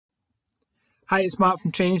Hi, it's Mark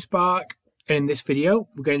from Training Spark, and in this video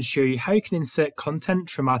we're going to show you how you can insert content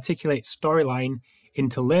from Articulate Storyline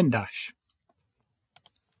into LearnDash.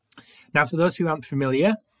 Now, for those who aren't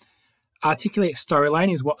familiar, Articulate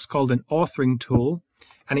Storyline is what's called an authoring tool,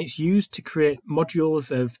 and it's used to create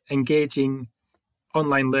modules of engaging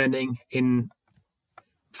online learning in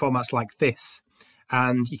formats like this.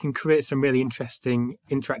 And you can create some really interesting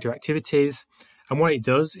interactive activities. And what it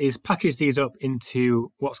does is package these up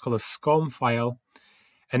into what's called a SCORM file.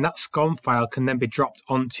 And that SCORM file can then be dropped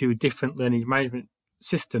onto different learning management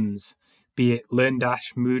systems, be it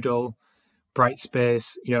LearnDash, Moodle,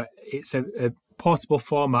 Brightspace. It's a portable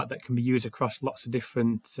format that can be used across lots of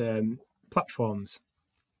different platforms.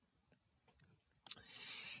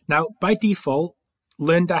 Now, by default,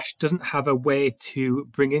 LearnDash doesn't have a way to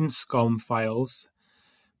bring in SCORM files,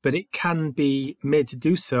 but it can be made to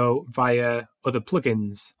do so via other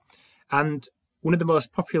plugins. And one of the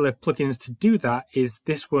most popular plugins to do that is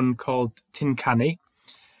this one called Tin Canny.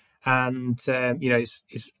 And it's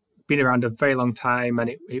been around a very long time, and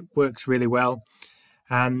it works really well.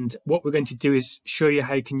 And what we're going to do is show you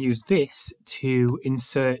how you can use this to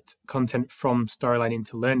insert content from Storyline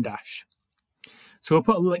into LearnDash. So we'll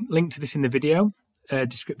put a link to this in the video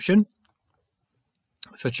description.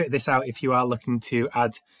 So check this out if you are looking to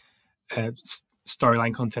add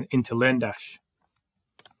Storyline content into LearnDash.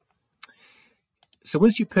 So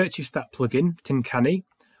once you purchase that plugin, Tin Canny,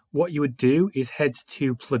 what you would do is head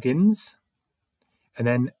to Plugins and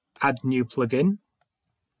then Add New Plugin.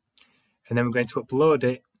 And then we're going to upload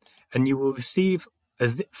it, and you will receive a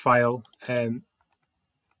zip file containing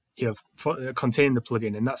the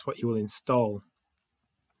plugin, and that's what you will install.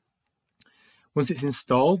 Once it's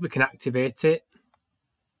installed, we can activate it.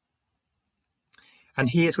 And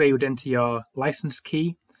here's where you would enter your license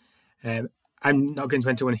key. I'm not going to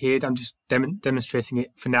enter one here. I'm just demonstrating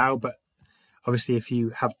it for now. But obviously, if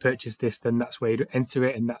you have purchased this, then that's where you'd enter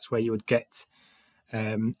it, and that's where you would get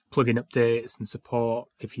plugin updates and support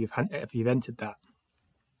if you've entered that.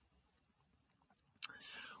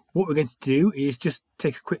 What we're going to do is just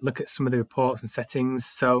take a quick look at some of the reports and settings.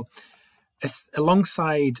 So,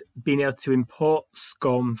 alongside being able to import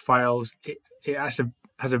SCORM files, it actually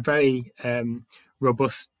has a very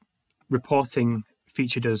robust reporting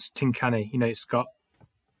feature, does Tin Canny. It's got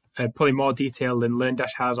probably more detail than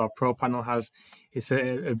LearnDash has or ProPanel has. It's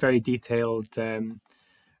a very detailed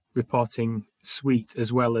reporting suite,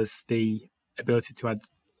 as well as the ability to add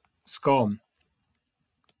SCORM.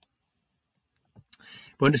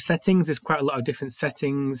 But under settings, there's quite a lot of different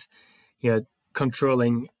settings,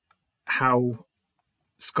 controlling how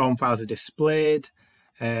SCORM files are displayed,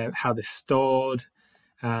 how they're stored,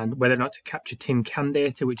 and whether or not to capture Tin Can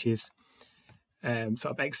data, which is sort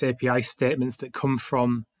of xAPI statements that come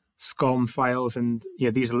from SCORM files. And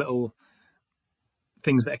these are little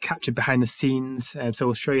things that are captured behind the scenes. So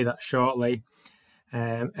we'll show you that shortly.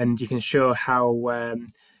 And you can show how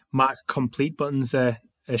mark complete buttons are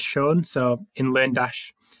shown. So in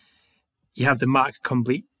LearnDash, you have the mark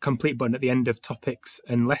complete button at the end of topics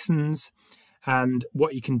and lessons. And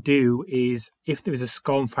what you can do is, if there is a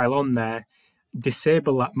SCORM file on there,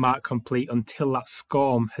 disable that mark complete until that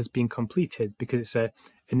SCORM has been completed, because it's an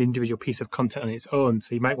individual piece of content on its own.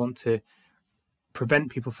 So you might want to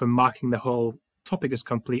prevent people from marking the whole topic as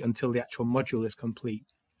complete until the actual module is complete.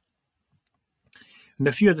 And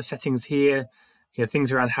a few other settings here,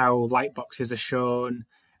 things around how lightboxes are shown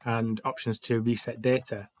and options to reset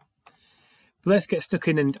data. But let's get stuck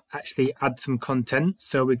in and actually add some content.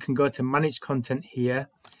 So we can go to Manage Content here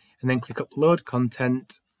and then click Upload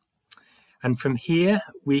Content. And from here,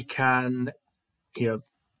 we can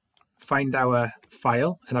find our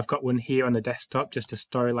file. And I've got one here on the desktop, just a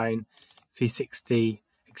Storyline 360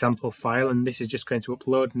 example file. And this is just going to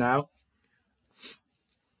upload now.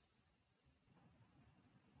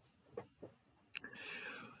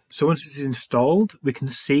 So once it's installed, we can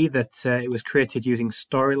see that it was created using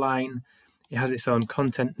Storyline. It has its own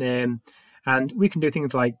content name. And we can do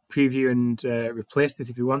things like preview and replace this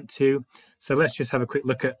if you want to. So let's just have a quick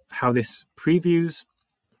look at how this previews.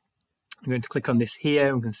 I'm going to click on this here,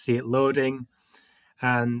 and we can see it loading.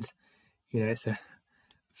 And, it's a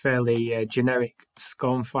fairly generic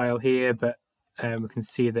SCORM file here, but we can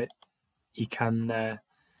see that you can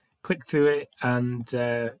click through it and,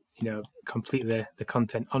 complete the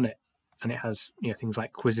content on it. And it has, things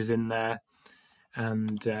like quizzes in there,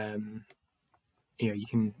 and you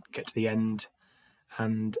can get to the end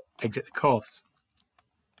and exit the course.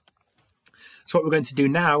 So what we're going to do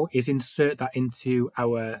now is insert that into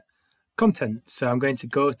our content. So I'm going to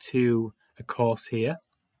go to a course here.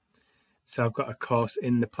 So I've got a course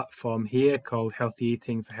in the platform here called Healthy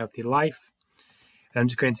Eating for Healthy Life. And I'm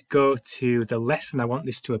just going to go to the lesson I want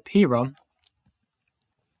this to appear on.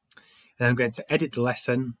 And I'm going to edit the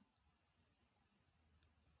lesson.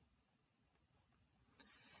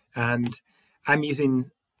 And I'm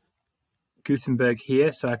using Gutenberg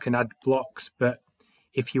here, so I can add blocks. But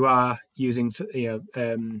if you are using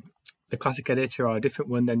the classic editor or a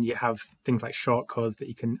different one, then you have things like shortcodes that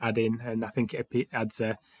you can add in. And I think it adds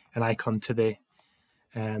an icon to the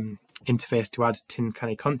interface to add Tin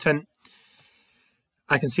Canny content.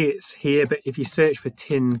 I can see it's here, but if you search for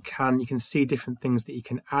Tin Can, you can see different things that you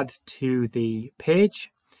can add to the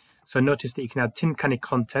page. So notice that you can add Tin Canny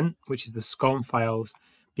content, which is the SCORM files,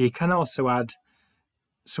 but you can also add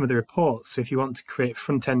some of the reports. So if you want to create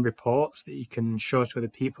front-end reports that you can show to other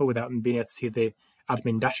people without them being able to see the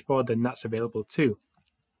admin dashboard, then that's available too.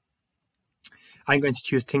 I'm going to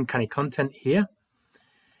choose Tin Canny content here.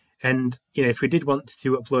 And if we did want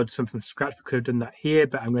to upload some from scratch, we could have done that here,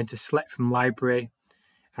 but I'm going to select from library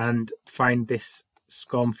and find this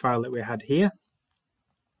SCORM file that we had here.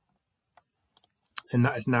 And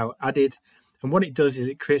that is now added. And what it does is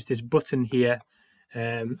it creates this button here,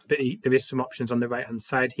 but there is some options on the right hand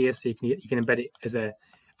side here, so you can embed it as a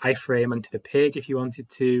iframe onto the page if you wanted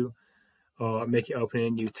to, or make it open in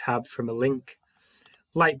a new tab from a link.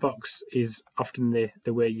 Lightbox is often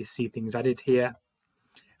the way you see things added here.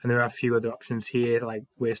 And there are a few other options here, like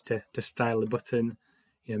ways to style the button,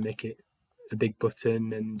 make it a big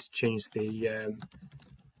button and change the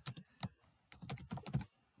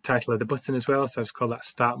title of the button as well. So I'll just call that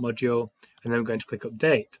Start Module, and then I'm going to click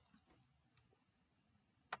Update.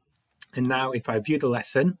 And now if I view the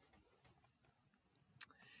lesson,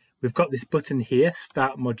 we've got this button here,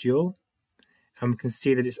 Start Module, and we can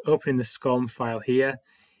see that it's opening the SCORM file here.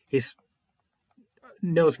 It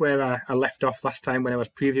knows where I left off last time when I was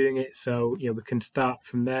previewing it, so we can start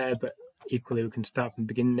from there, but equally we can start from the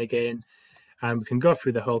beginning again, and we can go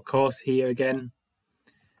through the whole course here again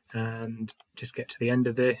and just get to the end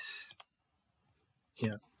of this,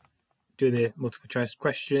 do the multiple choice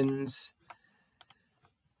questions,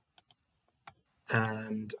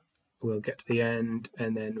 and we'll get to the end,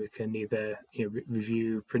 and then we can either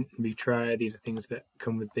review, print and retry. These are things that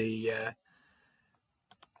come with the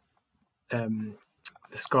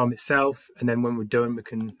SCORM itself, and then when we're done we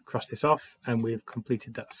can cross this off and we've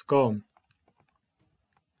completed that SCORM.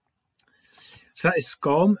 So that is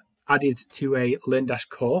SCORM added to a LearnDash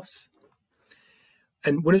course.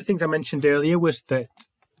 And one of the things I mentioned earlier was that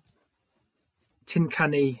Tin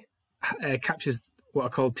Canny captures what are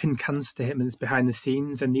called tin can statements behind the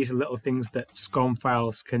scenes, and these are little things that SCORM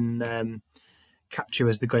files can capture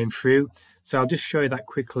as they're going through. So I'll just show you that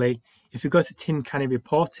quickly. If we go to Tin Canny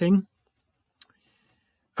reporting,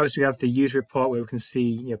 obviously we have the user report where we can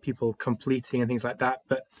see people completing and things like that,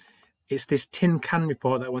 but it's this Tin Can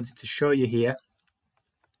report that I wanted to show you here.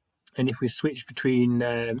 And if we switch between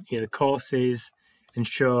the courses and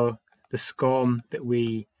show the SCORM that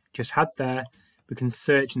we just had there, we can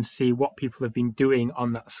search and see what people have been doing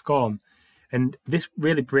on that SCORM. And this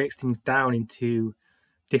really breaks things down into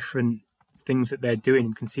different things that they're doing.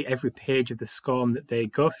 We can see every page of the SCORM that they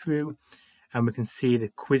go through, and we can see the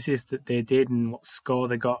quizzes that they did and what score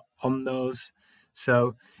they got on those.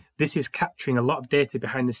 So this is capturing a lot of data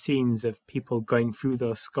behind the scenes of people going through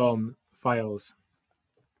those SCORM files.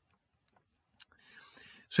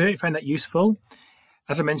 So I hope you find that useful.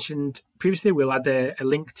 As I mentioned previously, we'll add a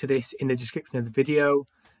link to this in the description of the video,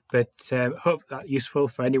 but hope that's useful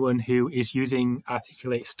for anyone who is using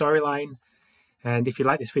Articulate Storyline. And if you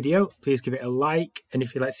like this video, please give it a like. And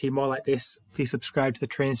if you'd like to see more like this, please subscribe to the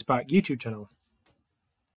TrainSpark YouTube channel.